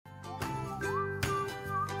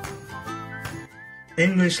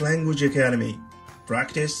English Language Academy.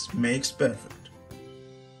 Practice makes perfect.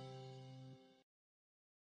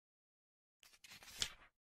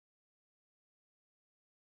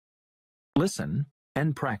 Listen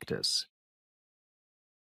and practice.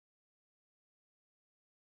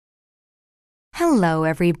 Hello,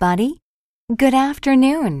 everybody. Good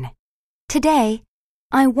afternoon. Today,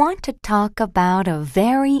 I want to talk about a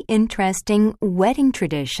very interesting wedding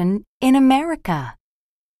tradition in America.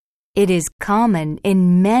 It is common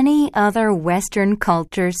in many other Western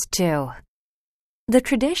cultures too. The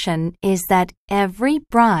tradition is that every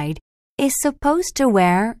bride is supposed to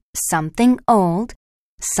wear something old,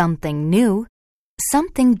 something new,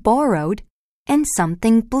 something borrowed, and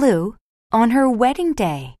something blue on her wedding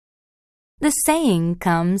day. The saying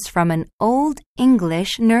comes from an Old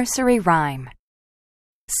English nursery rhyme.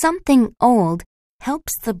 Something old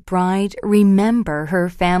helps the bride remember her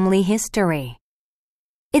family history.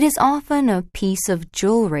 It is often a piece of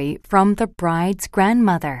jewelry from the bride's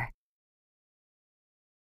grandmother.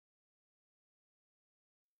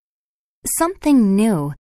 Something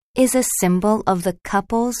new is a symbol of the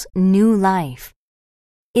couple's new life.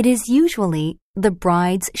 It is usually the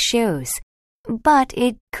bride's shoes, but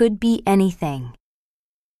it could be anything.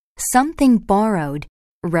 Something borrowed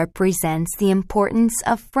represents the importance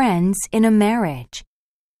of friends in a marriage.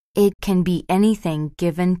 It can be anything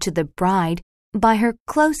given to the bride by her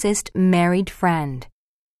closest married friend.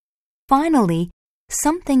 Finally,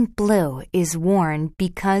 something blue is worn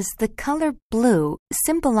because the color blue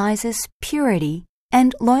symbolizes purity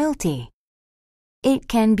and loyalty. It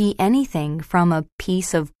can be anything from a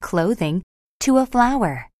piece of clothing to a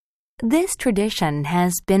flower. This tradition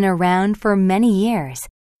has been around for many years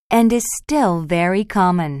and is still very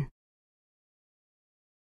common.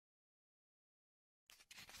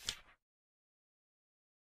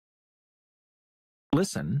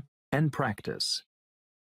 Listen and practice.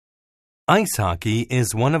 Ice hockey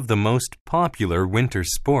is one of the most popular winter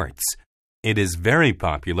sports. It is very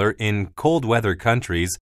popular in cold weather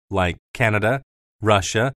countries like Canada,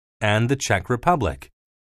 Russia, and the Czech Republic.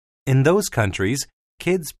 In those countries,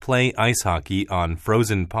 kids play ice hockey on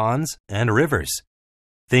frozen ponds and rivers.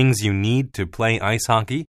 Things you need to play ice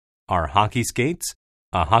hockey are hockey skates,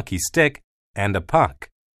 a hockey stick, and a puck.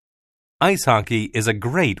 Ice hockey is a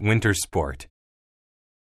great winter sport.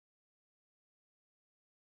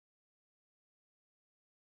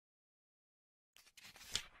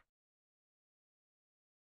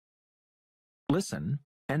 Listen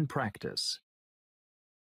and practice.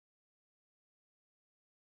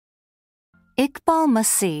 Iqbal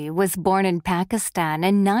Masih was born in Pakistan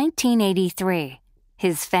in 1983.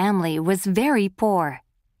 His family was very poor.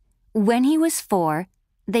 When he was 4,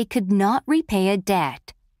 they could not repay a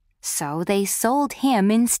debt, so they sold him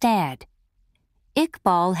instead.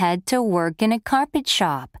 Iqbal had to work in a carpet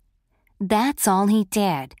shop. That's all he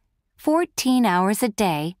did, 14 hours a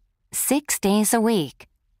day, 6 days a week.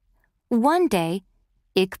 One day,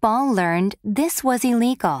 Iqbal learned this was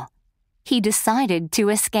illegal. He decided to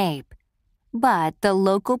escape, but the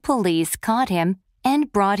local police caught him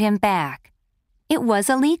and brought him back. It was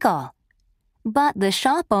illegal, but the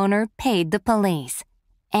shop owner paid the police,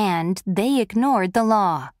 and they ignored the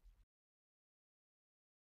law.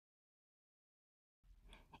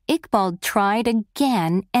 Iqbal tried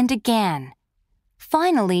again and again.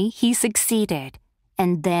 Finally, he succeeded,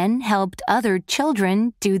 and then helped other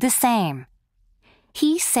children do the same.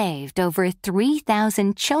 He saved over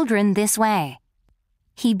 3,000 children this way.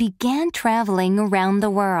 He began traveling around the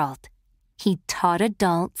world. He taught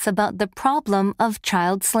adults about the problem of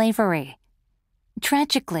child slavery.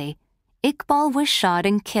 Tragically, Iqbal was shot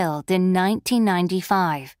and killed in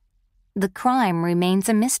 1995. The crime remains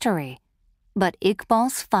a mystery, but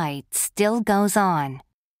Iqbal's fight still goes on.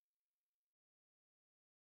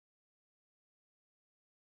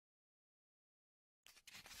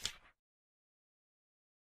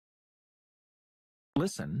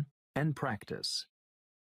 Listen and practice.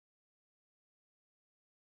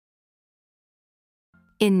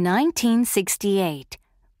 In 1968,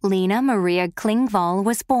 Lena Maria Klingvall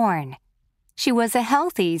was born. She was a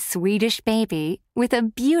healthy Swedish baby with a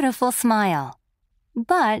beautiful smile.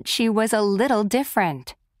 But she was a little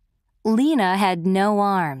different. Lena had no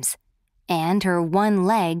arms, and her one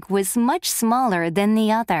leg was much smaller than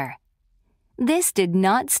the other. This did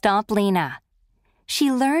not stop Lena. She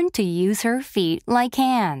learned to use her feet like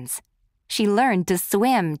hands. She learned to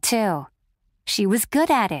swim, too. She was good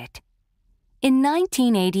at it. In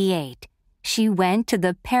 1988, she went to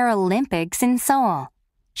the Paralympics in Seoul.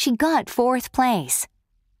 She got 4th place.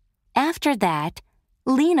 After that,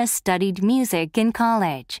 Lena studied music in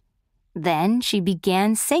college. Then she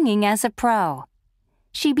began singing as a pro.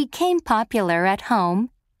 She became popular at home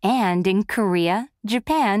and in Korea,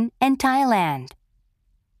 Japan, and Thailand.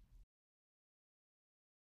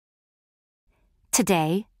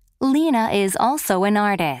 Today, Lena is also an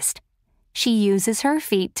artist. She uses her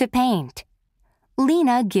feet to paint.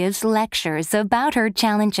 Lena gives lectures about her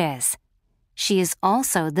challenges. She is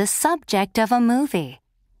also the subject of a movie.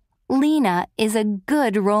 Lena is a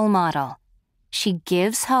good role model. She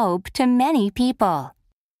gives hope to many people.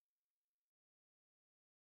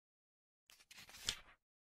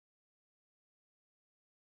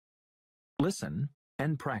 Listen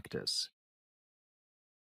and practice.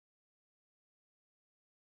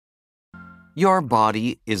 Your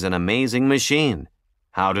body is an amazing machine.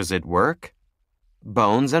 How does it work?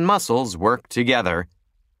 Bones and muscles work together,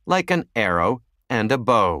 like an arrow and a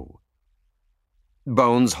bow.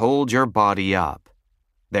 Bones hold your body up.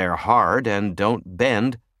 They're hard and don't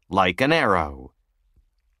bend like an arrow.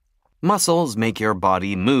 Muscles make your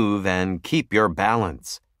body move and keep your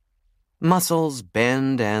balance. Muscles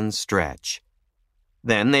bend and stretch.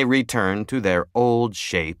 Then they return to their old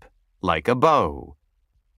shape like a bow.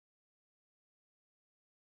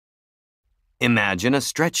 Imagine a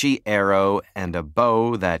stretchy arrow and a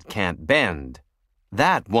bow that can't bend.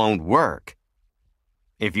 That won't work.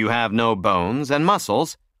 If you have no bones and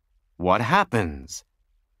muscles, what happens?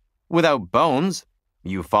 Without bones,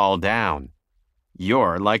 you fall down.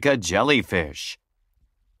 You're like a jellyfish.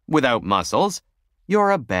 Without muscles,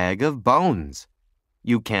 you're a bag of bones.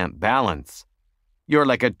 You can't balance. You're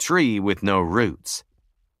like a tree with no roots.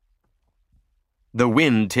 The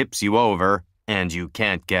wind tips you over and you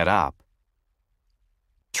can't get up.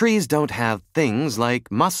 Trees don't have things like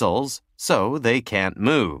muscles, so they can't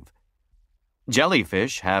move.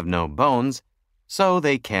 Jellyfish have no bones, so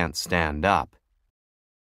they can't stand up.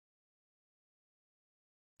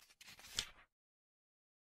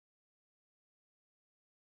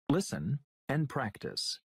 Listen and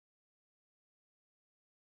practice.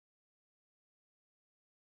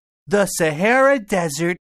 The Sahara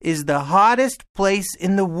Desert is the hottest place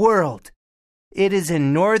in the world. It is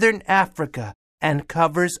in northern Africa and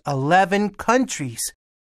covers 11 countries.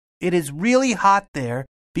 It is really hot there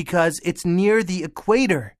because it's near the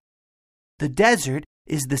equator. The desert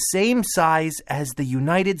is the same size as the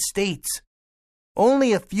United States.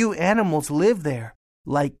 Only a few animals live there,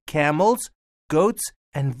 like camels, goats,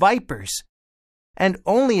 and vipers. And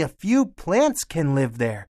only a few plants can live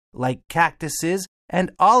there, like cactuses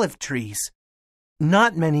and olive trees.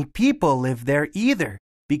 Not many people live there either,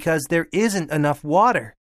 because there isn't enough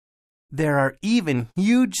water. There are even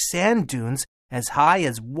huge sand dunes as high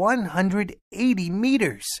as 180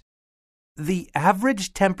 meters. The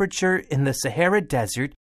average temperature in the Sahara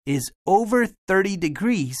Desert is over 30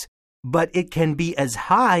 degrees, but it can be as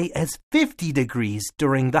high as 50 degrees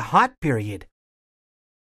during the hot period.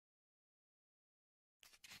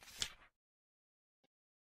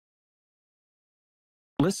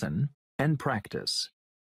 Listen and practice.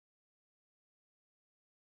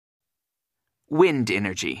 Wind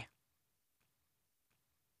energy.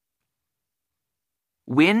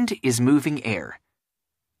 Wind is moving air.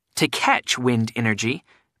 To catch wind energy,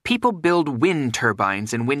 people build wind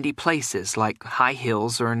turbines in windy places like high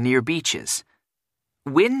hills or near beaches.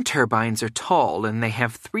 Wind turbines are tall and they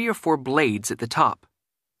have 3 or 4 blades at the top.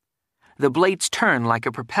 The blades turn like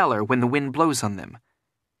a propeller when the wind blows on them.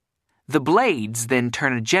 The blades then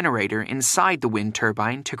turn a generator inside the wind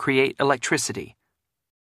turbine to create electricity.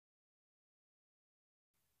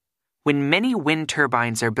 When many wind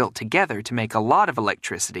turbines are built together to make a lot of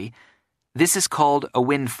electricity, this is called a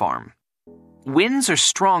wind farm. Winds are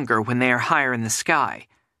stronger when they are higher in the sky,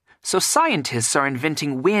 so scientists are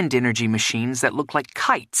inventing wind energy machines that look like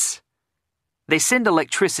kites. They send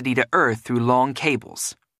electricity to Earth through long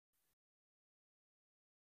cables.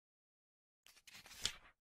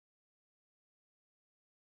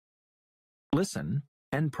 Listen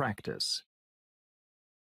and practice.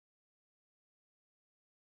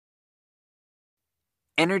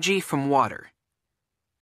 Energy from water.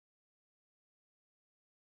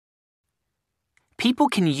 People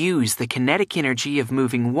can use the kinetic energy of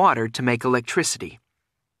moving water to make electricity.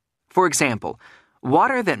 For example,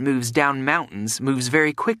 water that moves down mountains moves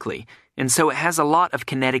very quickly, and so it has a lot of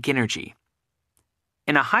kinetic energy.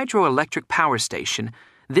 In a hydroelectric power station,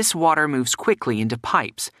 this water moves quickly into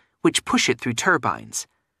pipes, which push it through turbines.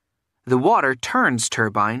 The water turns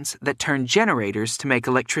turbines that turn generators to make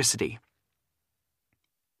electricity.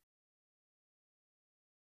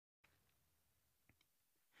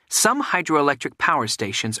 Some hydroelectric power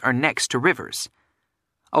stations are next to rivers.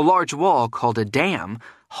 A large wall called a dam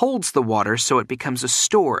holds the water so it becomes a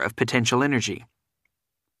store of potential energy.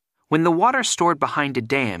 When the water stored behind a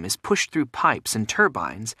dam is pushed through pipes and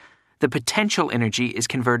turbines, the potential energy is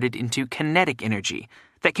converted into kinetic energy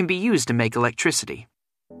that can be used to make electricity.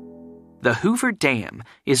 The Hoover Dam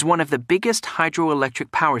is one of the biggest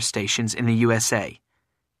hydroelectric power stations in the USA.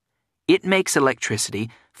 It makes electricity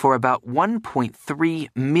for about 1.3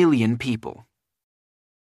 million people.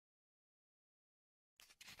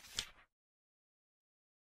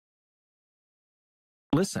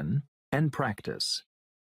 Listen and practice.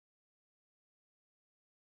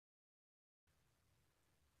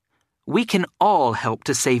 We can all help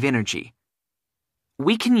to save energy.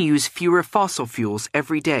 We can use fewer fossil fuels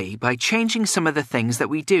every day by changing some of the things that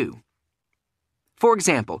we do. For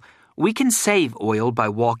example, we can save oil by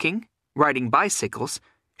walking, riding bicycles,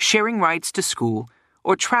 sharing rides to school,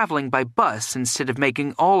 or traveling by bus instead of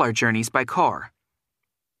making all our journeys by car.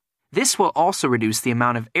 This will also reduce the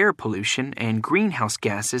amount of air pollution and greenhouse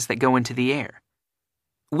gases that go into the air.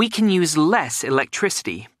 We can use less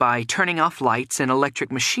electricity by turning off lights and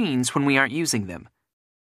electric machines when we aren't using them.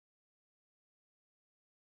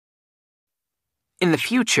 In the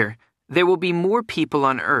future, there will be more people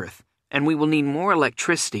on Earth, and we will need more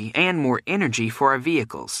electricity and more energy for our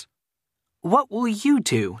vehicles. What will you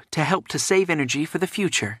do to help to save energy for the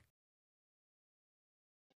future?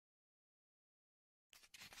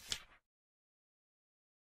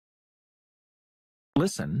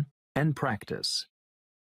 Listen and practice.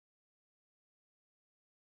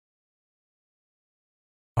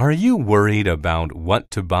 Are you worried about what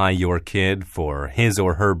to buy your kid for his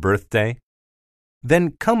or her birthday?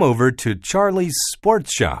 Then come over to Charlie's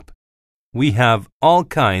Sports Shop. We have all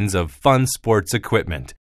kinds of fun sports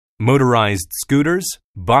equipment, motorized scooters,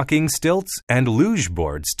 balking stilts, and luge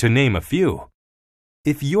boards, to name a few.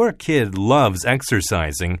 If your kid loves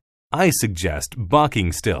exercising, I suggest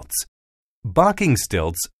balking stilts. Balking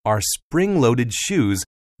stilts are spring-loaded shoes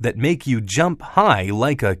that make you jump high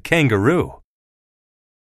like a kangaroo.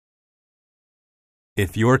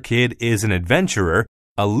 If your kid is an adventurer,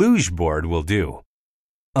 a luge board will do.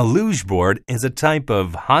 A luge board is a type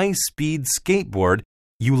of high-speed skateboard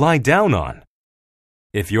you lie down on.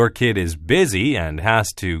 If your kid is busy and has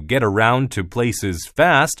to get around to places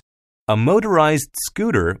fast, a motorized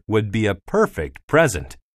scooter would be a perfect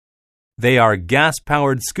present. They are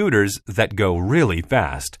gas-powered scooters that go really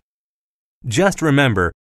fast. Just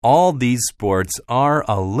remember, all these sports are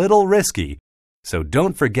a little risky, so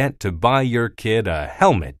don't forget to buy your kid a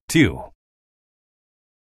helmet too.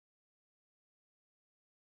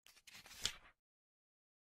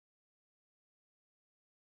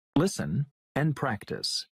 Listen and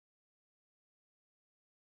practice.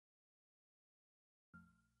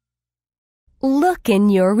 Look in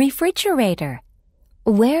your refrigerator.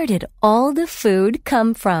 Where did all the food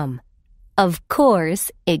come from? Of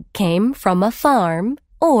course, it came from a farm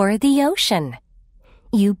or the ocean.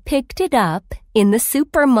 You picked it up in the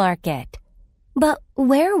supermarket. But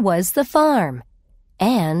where was the farm?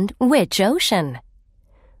 And which ocean?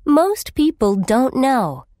 Most people don't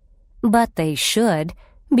know, but they should,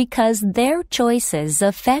 because their choices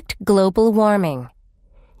affect global warming.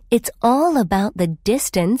 It's all about the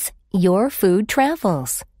distance your food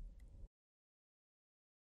travels.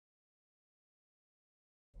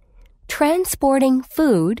 Transporting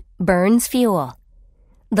food burns fuel.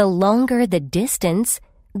 The longer the distance,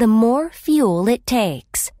 the more fuel it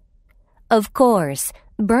takes. Of course,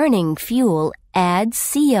 burning fuel adds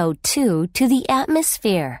CO2 to the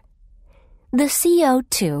atmosphere. The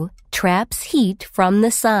CO2 traps heat from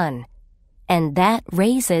the sun, and that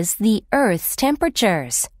raises the Earth's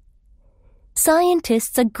temperatures.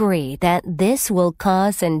 Scientists agree that this will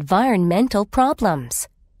cause environmental problems.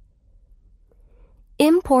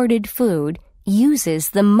 Imported food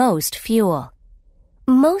uses the most fuel.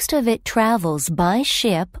 Most of it travels by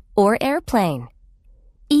ship or airplane.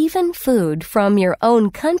 Even food from your own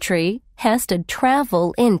country has to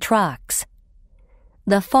travel in trucks.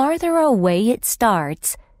 The farther away it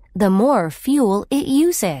starts, the more fuel it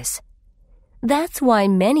uses. That's why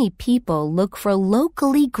many people look for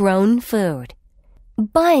locally grown food.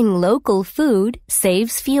 Buying local food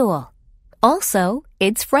saves fuel. Also,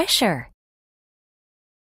 it's fresher.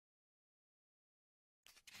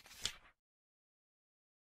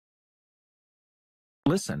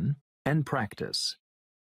 Listen and practice.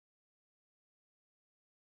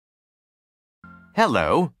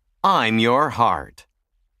 Hello, I'm your heart.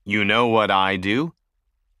 You know what I do?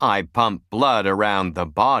 I pump blood around the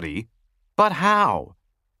body. But how?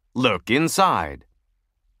 Look inside.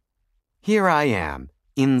 Here I am,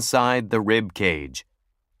 inside the rib cage.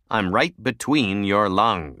 I'm right between your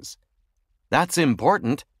lungs. That's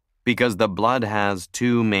important because the blood has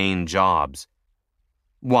two main jobs.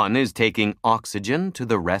 One is taking oxygen to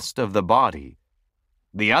the rest of the body.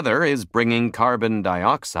 The other is bringing carbon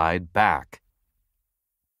dioxide back.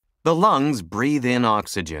 The lungs breathe in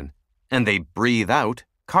oxygen, and they breathe out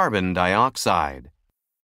carbon dioxide.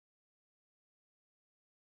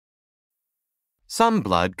 Some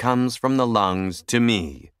blood comes from the lungs to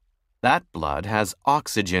me. That blood has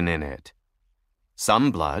oxygen in it.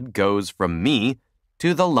 Some blood goes from me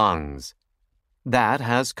to the lungs. That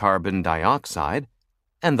has carbon dioxide,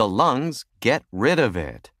 and the lungs get rid of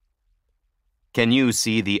it. Can you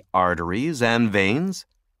see the arteries and veins?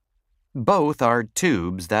 Both are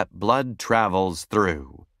tubes that blood travels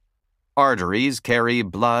through. Arteries carry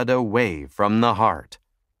blood away from the heart.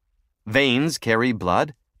 Veins carry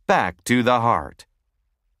blood back to the heart.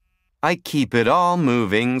 I keep it all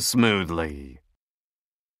moving smoothly.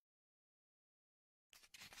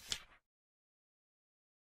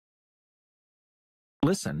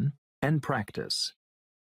 Listen and practice.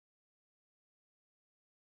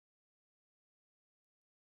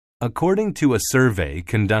 According to a survey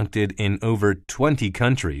conducted in over 20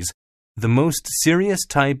 countries, the most serious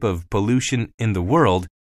type of pollution in the world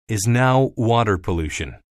is now water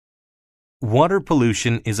pollution. Water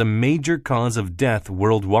pollution is a major cause of death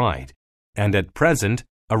worldwide, and at present,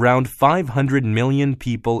 around 500 million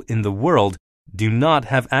people in the world do not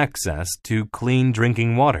have access to clean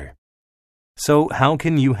drinking water. So how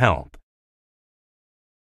can you help?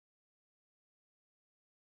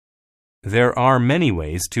 There are many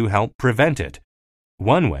ways to help prevent it.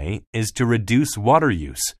 One way is to reduce water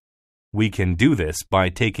use. We can do this by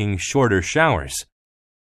taking shorter showers.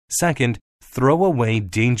 Second, throw away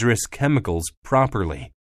dangerous chemicals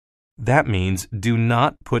properly. That means do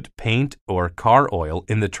not put paint or car oil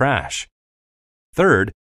in the trash.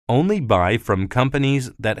 Third, only buy from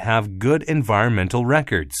companies that have good environmental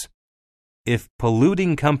records. If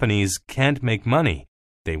polluting companies can't make money,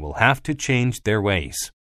 they will have to change their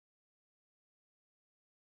ways.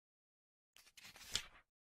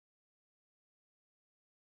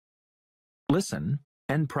 Listen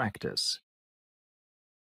and practice.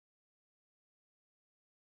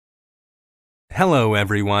 Hello,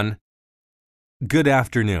 everyone. Good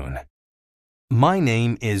afternoon. My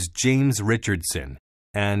name is James Richardson,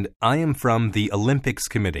 and I am from the Olympics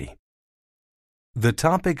Committee. The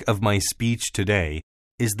topic of my speech today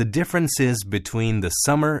is the differences between the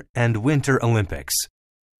Summer and Winter Olympics.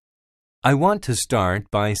 I want to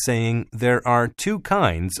start by saying there are two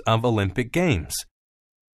kinds of Olympic Games: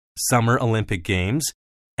 Summer Olympic Games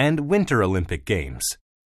and Winter Olympic Games.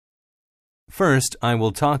 First, I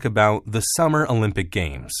will talk about the Summer Olympic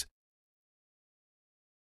Games.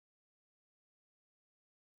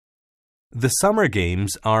 The Summer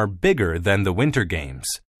Games are bigger than the Winter Games.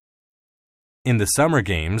 In the Summer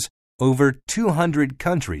Games, over 200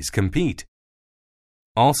 countries compete.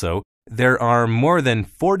 Also, there are more than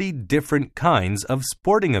 40 different kinds of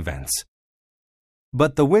sporting events.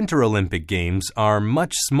 But the Winter Olympic Games are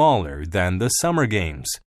much smaller than the Summer Games.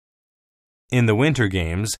 In the Winter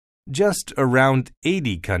Games, just around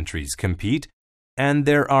 80 countries compete, and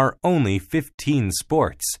there are only 15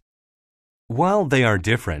 sports. While they are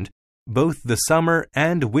different, both the Summer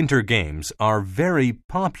and Winter Games are very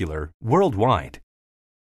popular worldwide.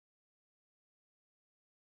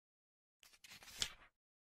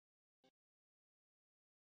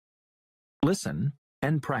 Listen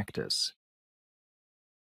and practice.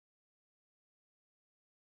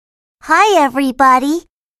 Hi, everybody.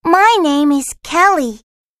 My name is Kelly,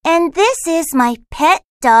 and this is my pet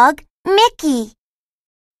dog, Mickey.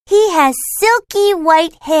 He has silky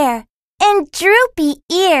white hair and droopy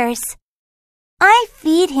ears. I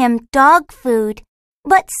feed him dog food,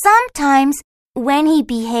 but sometimes when he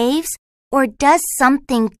behaves or does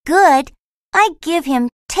something good, I give him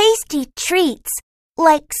tasty treats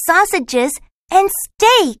like sausages and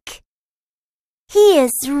steak. He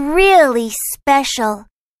is really special.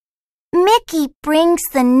 Mickey brings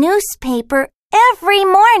the newspaper every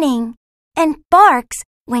morning and barks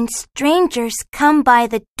when strangers come by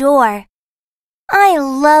the door. I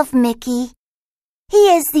love Mickey.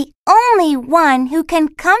 He is the only one who can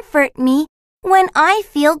comfort me when I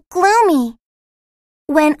feel gloomy.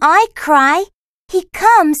 When I cry, he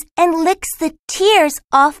comes and licks the tears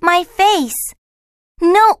off my face.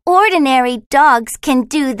 No ordinary dogs can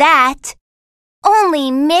do that.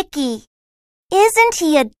 Only Mickey. Isn't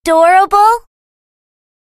he adorable?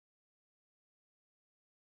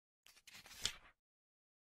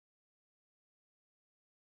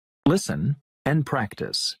 Listen and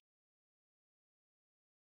practice.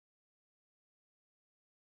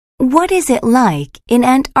 What is it like in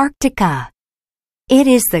Antarctica? It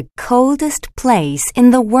is the coldest place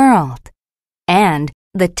in the world, and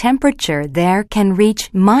the temperature there can reach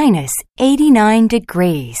minus 89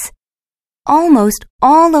 degrees. Almost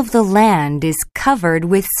all of the land is covered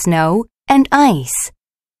with snow and ice.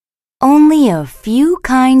 Only a few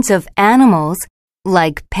kinds of animals,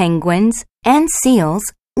 like penguins and seals,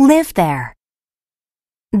 live there.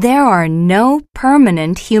 There are no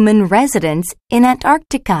permanent human residents in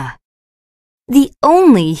Antarctica. The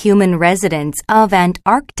only human residents of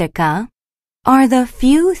Antarctica are the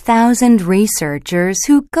few thousand researchers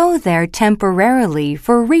who go there temporarily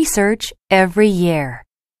for research every year.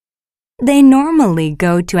 They normally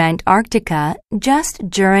go to Antarctica just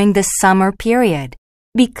during the summer period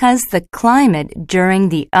because the climate during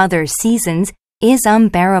the other seasons is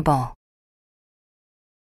unbearable.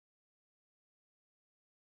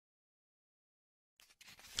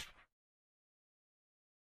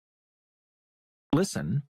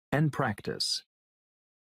 Listen and practice.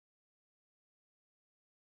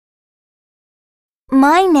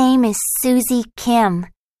 My name is Susie Kim.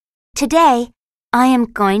 Today, I am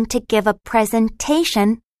going to give a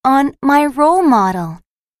presentation on my role model.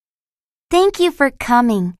 Thank you for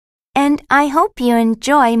coming, and I hope you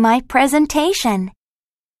enjoy my presentation.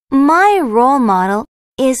 My role model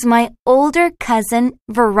is my older cousin,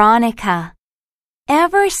 Veronica.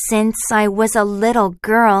 Ever since I was a little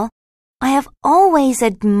girl, I have always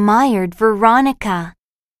admired Veronica.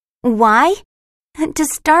 Why? To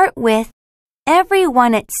start with,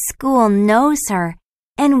 everyone at school knows her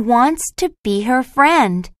and wants to be her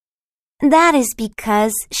friend. That is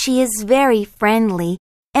because she is very friendly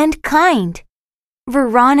and kind.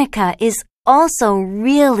 Veronica is also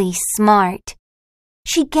really smart.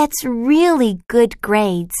 She gets really good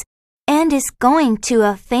grades and is going to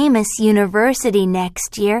a famous university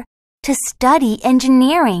next year to study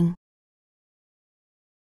engineering.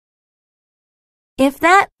 If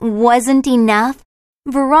that wasn't enough,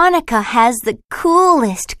 Veronica has the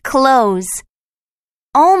coolest clothes.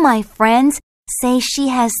 All my friends say she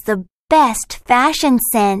has the best fashion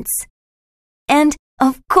sense. And,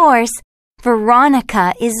 of course,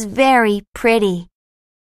 Veronica is very pretty.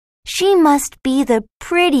 She must be the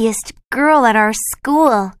prettiest girl at our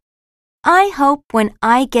school. I hope when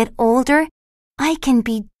I get older, I can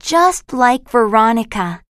be just like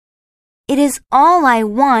Veronica. It is all I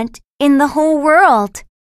want in the whole world.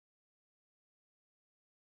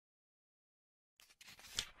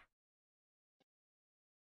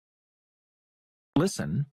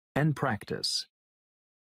 Listen and practice.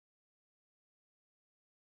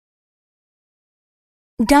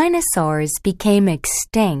 Dinosaurs became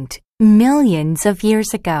extinct millions of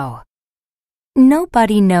years ago.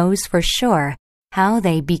 Nobody knows for sure how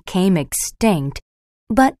they became extinct,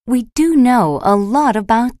 but we do know a lot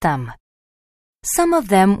about them. Some of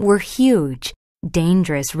them were huge,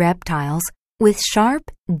 dangerous reptiles with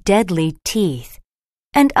sharp, deadly teeth,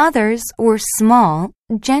 and others were small,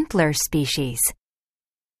 gentler species.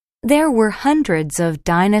 There were hundreds of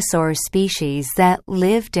dinosaur species that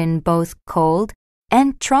lived in both cold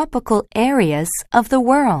and tropical areas of the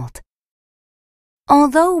world.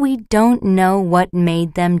 Although we don't know what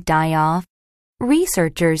made them die off,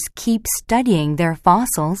 researchers keep studying their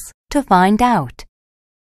fossils to find out.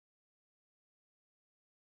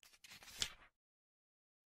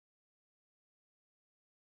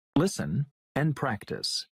 Listen and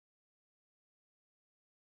practice.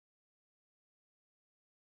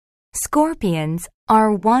 Scorpions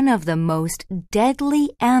are one of the most deadly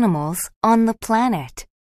animals on the planet.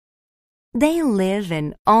 They live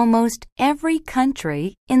in almost every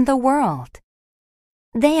country in the world.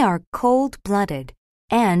 They are cold-blooded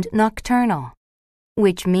and nocturnal,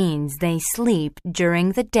 which means they sleep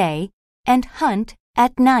during the day and hunt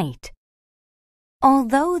at night.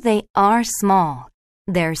 Although they are small,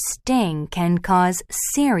 their sting can cause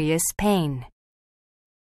serious pain.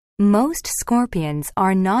 Most scorpions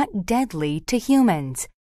are not deadly to humans,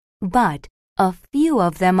 but a few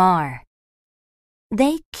of them are.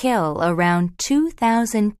 They kill around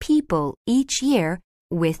 2,000 people each year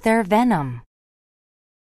with their venom.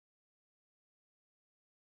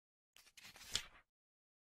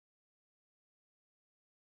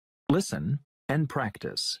 Listen and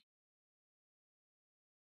practice.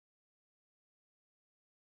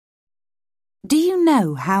 Do you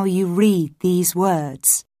know how you read these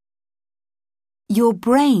words? Your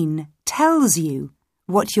brain tells you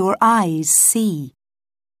what your eyes see.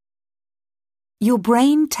 Your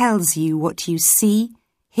brain tells you what you see,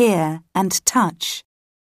 hear, and touch.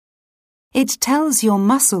 It tells your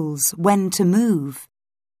muscles when to move.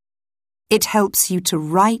 It helps you to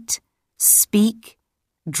write, speak,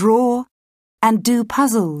 draw, and do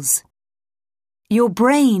puzzles. Your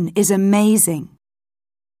brain is amazing.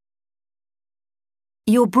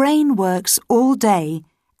 Your brain works all day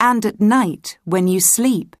and at night when you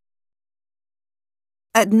sleep.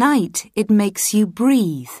 At night, it makes you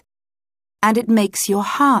breathe, and it makes your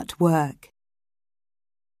heart work.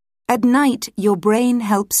 At night, your brain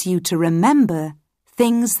helps you to remember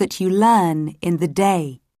things that you learn in the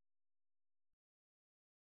day.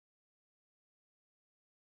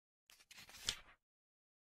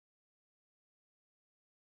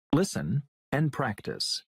 Listen and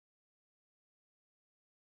practice.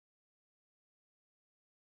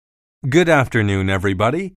 Good afternoon,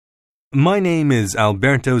 everybody. My name is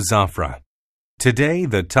Alberto Zafra. Today,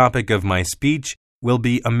 the topic of my speech will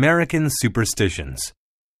be American superstitions.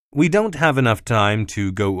 We don't have enough time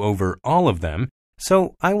to go over all of them,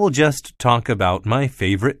 so I will just talk about my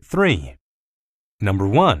favorite 3. Number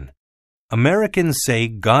 1. Americans say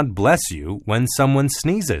God bless you when someone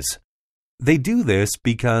sneezes. They do this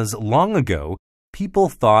because long ago, people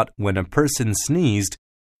thought when a person sneezed,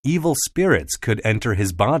 evil spirits could enter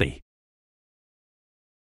his body.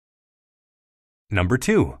 Number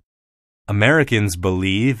 2. Americans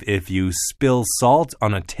believe if you spill salt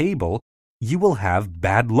on a table, you will have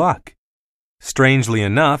bad luck. Strangely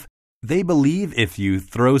enough, they believe if you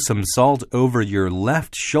throw some salt over your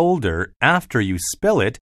left shoulder after you spill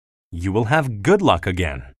it, you will have good luck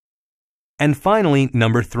again. And finally,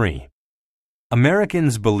 number 3.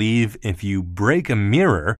 Americans believe if you break a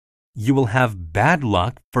mirror, you will have bad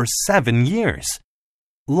luck for 7 years.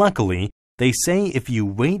 Luckily, they say if you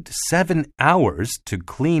wait 7 hours to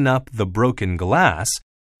clean up the broken glass,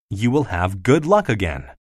 you will have good luck again.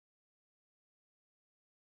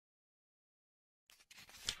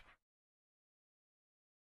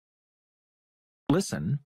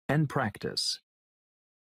 Listen and practice.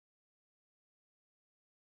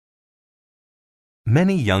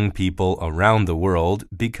 Many young people around the world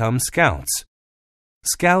become scouts.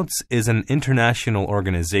 Scouts is an international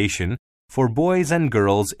organization for boys and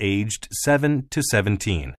girls aged 7 to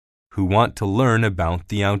 17 who want to learn about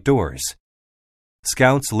the outdoors.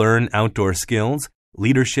 Scouts learn outdoor skills,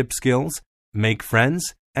 leadership skills, make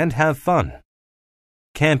friends, and have fun.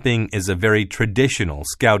 Camping is a very traditional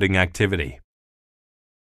scouting activity.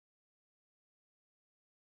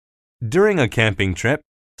 During a camping trip,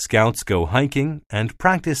 Scouts go hiking and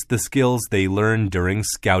practice the skills they learn during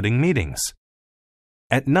scouting meetings.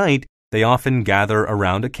 At night, they often gather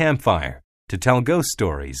around a campfire to tell ghost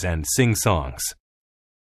stories and sing songs.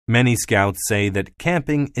 Many Scouts say that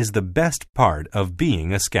camping is the best part of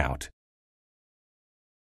being a Scout.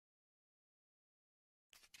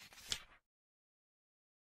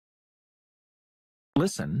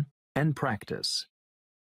 Listen and practice.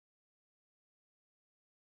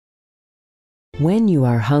 When you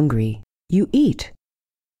are hungry, you eat.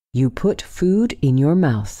 You put food in your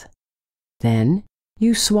mouth. Then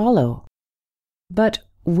you swallow. But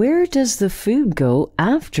where does the food go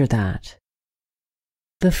after that?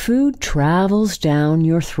 The food travels down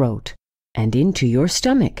your throat and into your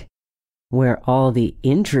stomach, where all the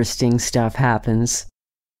interesting stuff happens.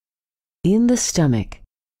 In the stomach,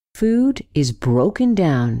 food is broken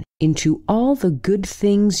down into all the good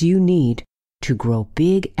things you need to grow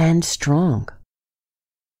big and strong.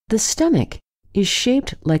 The stomach is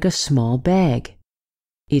shaped like a small bag.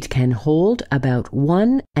 It can hold about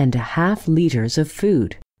 1.5 liters of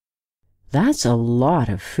food. That's a lot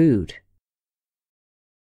of food.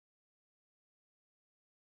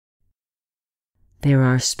 There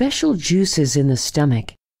are special juices in the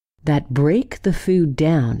stomach that break the food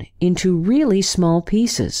down into really small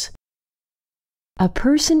pieces. A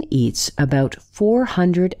person eats about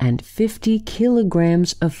 450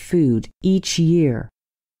 kilograms of food each year.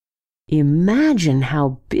 Imagine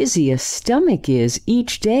how busy a stomach is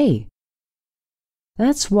each day.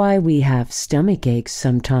 That's why we have stomach aches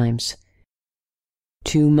sometimes.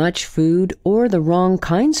 Too much food or the wrong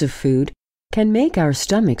kinds of food can make our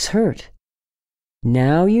stomachs hurt.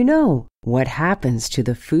 Now you know what happens to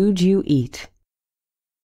the food you eat.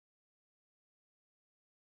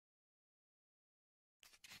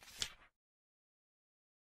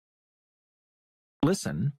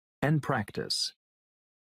 Listen and practice.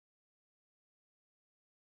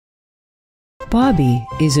 Bobby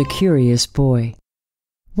is a curious boy.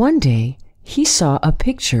 One day, he saw a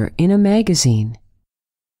picture in a magazine.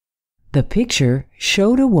 The picture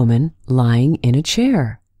showed a woman lying in a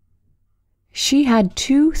chair. She had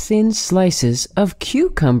 2 thin slices of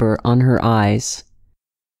cucumber on her eyes.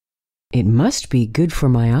 It must be good for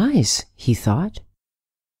my eyes, he thought.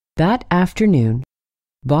 That afternoon,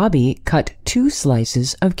 Bobby cut 2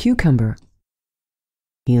 slices of cucumber.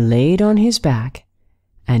 He laid on his back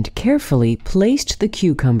and carefully placed the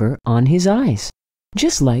cucumber on his eyes,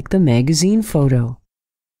 just like the magazine photo.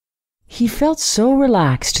 He felt so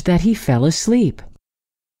relaxed that he fell asleep.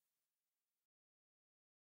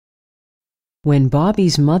 When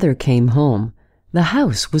Bobby's mother came home, the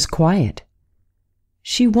house was quiet.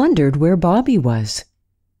 She wondered where Bobby was.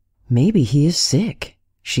 Maybe he is sick,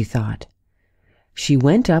 she thought. She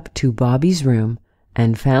went up to Bobby's room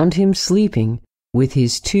and found him sleeping with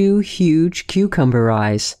his 2 huge cucumber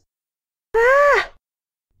eyes. "Ah!"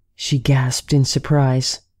 she gasped in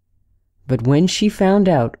surprise. But when she found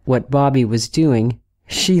out what Bobby was doing,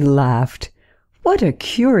 she laughed. What a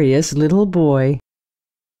curious little boy!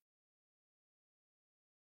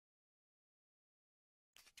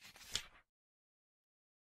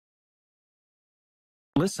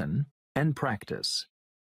 Listen and practice.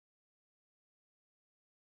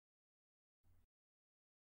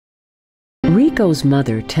 Rico's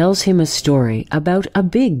mother tells him a story about a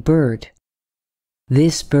big bird.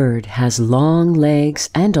 This bird has long legs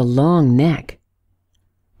and a long neck.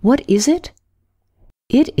 What is it?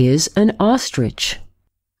 It is an ostrich.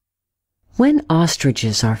 When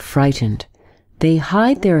ostriches are frightened, they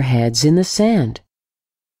hide their heads in the sand.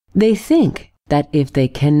 They think that if they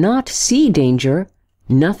cannot see danger,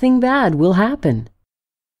 nothing bad will happen.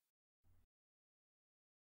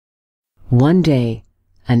 One day,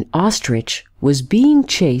 an ostrich was being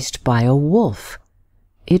chased by a wolf.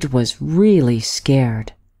 It was really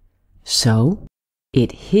scared. So,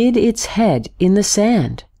 it hid its head in the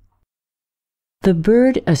sand. The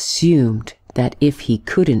bird assumed that if he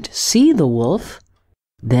couldn't see the wolf,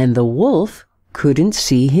 then the wolf couldn't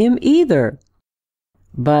see him either.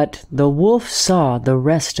 But the wolf saw the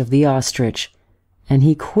rest of the ostrich, and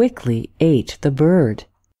he quickly ate the bird.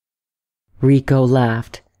 Rico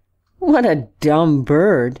laughed. What a dumb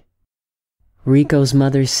bird! Rico's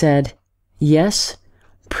mother said, "Yes,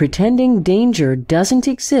 pretending danger doesn't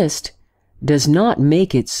exist does not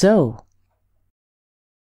make it so."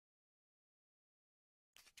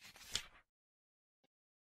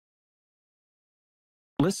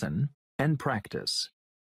 Listen and practice.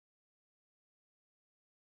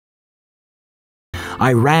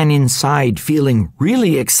 I ran inside feeling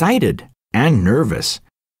really excited and nervous.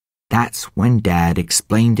 That's when Dad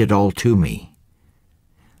explained it all to me.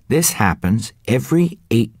 This happens every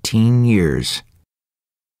 18 years.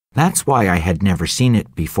 That's why I had never seen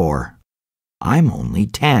it before. I'm only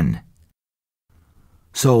 10.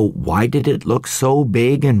 So why did it look so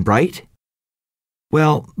big and bright?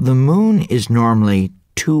 Well, the moon is normally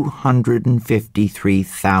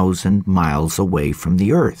 253,000 miles away from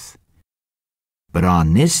the Earth. But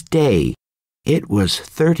on this day, it was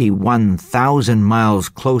 31,000 miles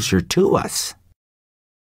closer to us.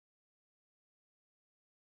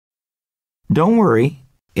 Don't worry,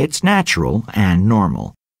 it's natural and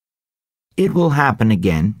normal. It will happen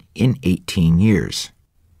again in 18 years.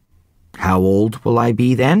 How old will I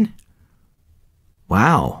be then?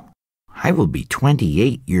 Wow, I will be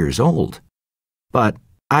 28 years old. But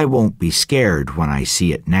I won't be scared when I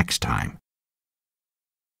see it next time.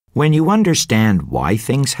 When you understand why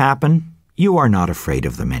things happen, you are not afraid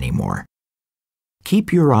of them anymore.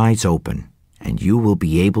 Keep your eyes open, and you will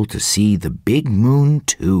be able to see the big moon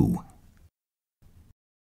too.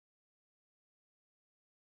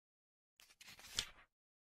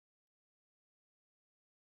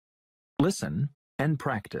 Listen and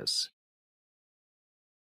practice.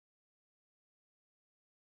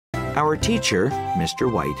 Our teacher,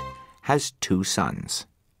 Mr. White, has 2 sons.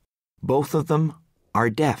 Both of them are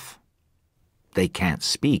deaf. They can't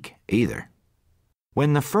speak either.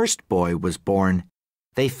 When the first boy was born,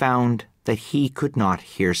 they found that he could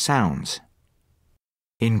not hear sounds.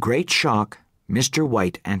 In great shock, Mr.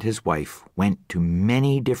 White and his wife went to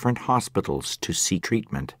many different hospitals to seek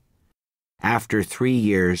treatment. After 3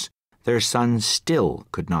 years, their son still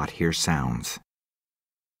could not hear sounds.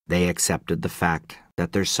 They accepted the fact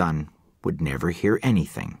that their son would never hear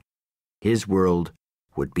anything. His world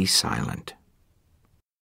would be silent.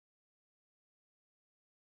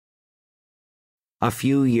 A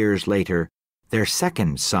few years later, their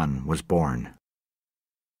second son was born.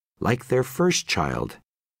 Like their first child,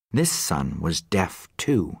 this son was deaf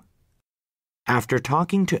too. After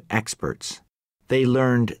talking to experts, they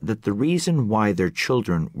learned that the reason why their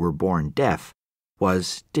children were born deaf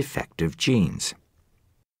was defective genes.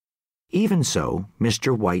 Even so,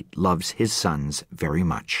 Mr. White loves his sons very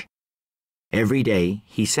much. Every day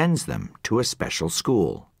he sends them to a special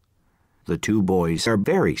school. The 2 boys are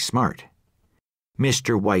very smart.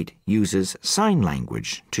 Mr. White uses sign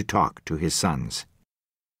language to talk to his sons.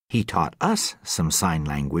 He taught us some sign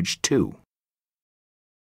language too.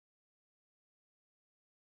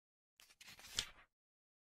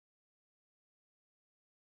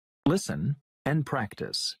 Listen and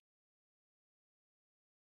practice.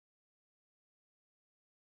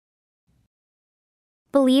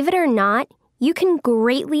 Believe it or not, you can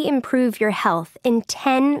greatly improve your health in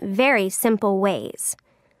 10 very simple ways.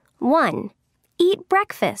 1. Eat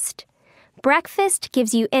breakfast. Breakfast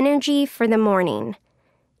gives you energy for the morning.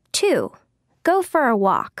 2. Go for a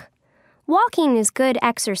walk. Walking is good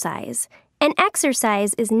exercise, and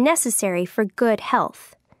exercise is necessary for good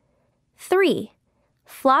health. 3.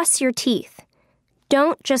 Floss your teeth.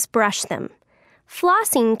 Don't just brush them.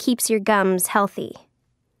 Flossing keeps your gums healthy.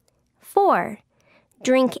 4.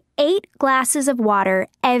 Drink 8 glasses of water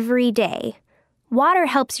every day. Water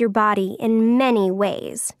helps your body in many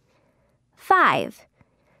ways. 5.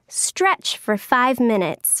 Stretch for 5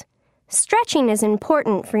 minutes. Stretching is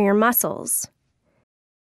important for your muscles.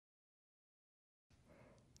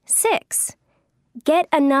 6. Get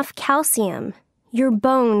enough calcium. Your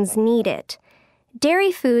bones need it.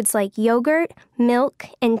 Dairy foods like yogurt, milk,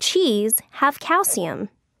 and cheese have calcium.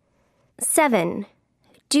 7.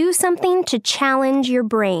 Do something to challenge your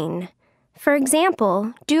brain. For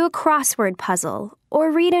example, do a crossword puzzle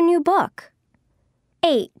or read a new book.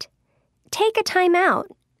 8. Take a time out,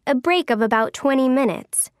 a break of about 20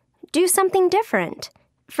 minutes. Do something different.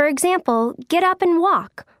 For example, get up and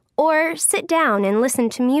walk, or sit down and listen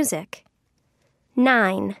to music.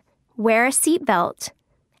 9. Wear a seatbelt.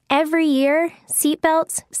 Every year,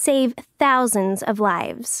 seatbelts save thousands of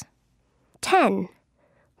lives. 10.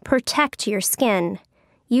 Protect your skin.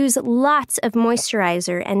 Use lots of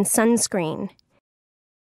moisturizer and sunscreen.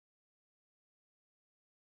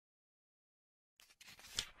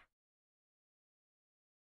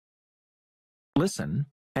 Listen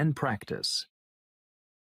and practice.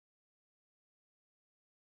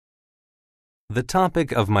 The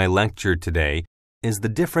topic of my lecture today is the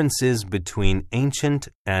differences between ancient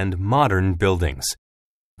and modern buildings.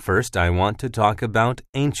 First, I want to talk about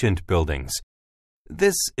ancient buildings.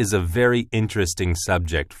 This is a very interesting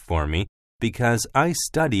subject for me because I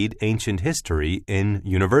studied ancient history in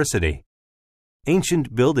university.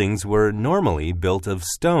 Ancient buildings were normally built of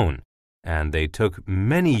stone, and they took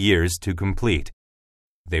many years to complete.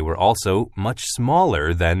 They were also much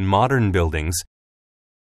smaller than modern buildings.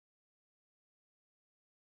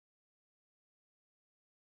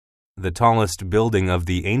 The tallest building of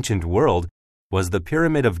the ancient world was the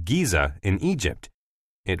Pyramid of Giza in Egypt.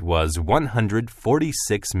 It was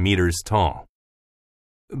 146 meters tall.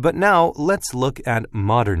 But now let's look at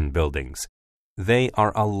modern buildings. They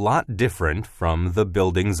are a lot different from the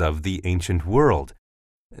buildings of the ancient world.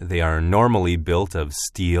 They are normally built of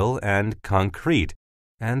steel and concrete,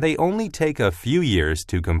 and they only take a few years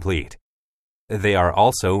to complete. They are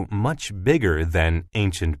also much bigger than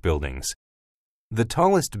ancient buildings. The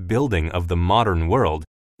tallest building of the modern world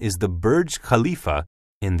is the Burj Khalifa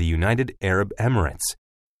in the United Arab Emirates.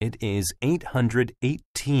 It is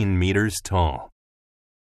 818 meters tall.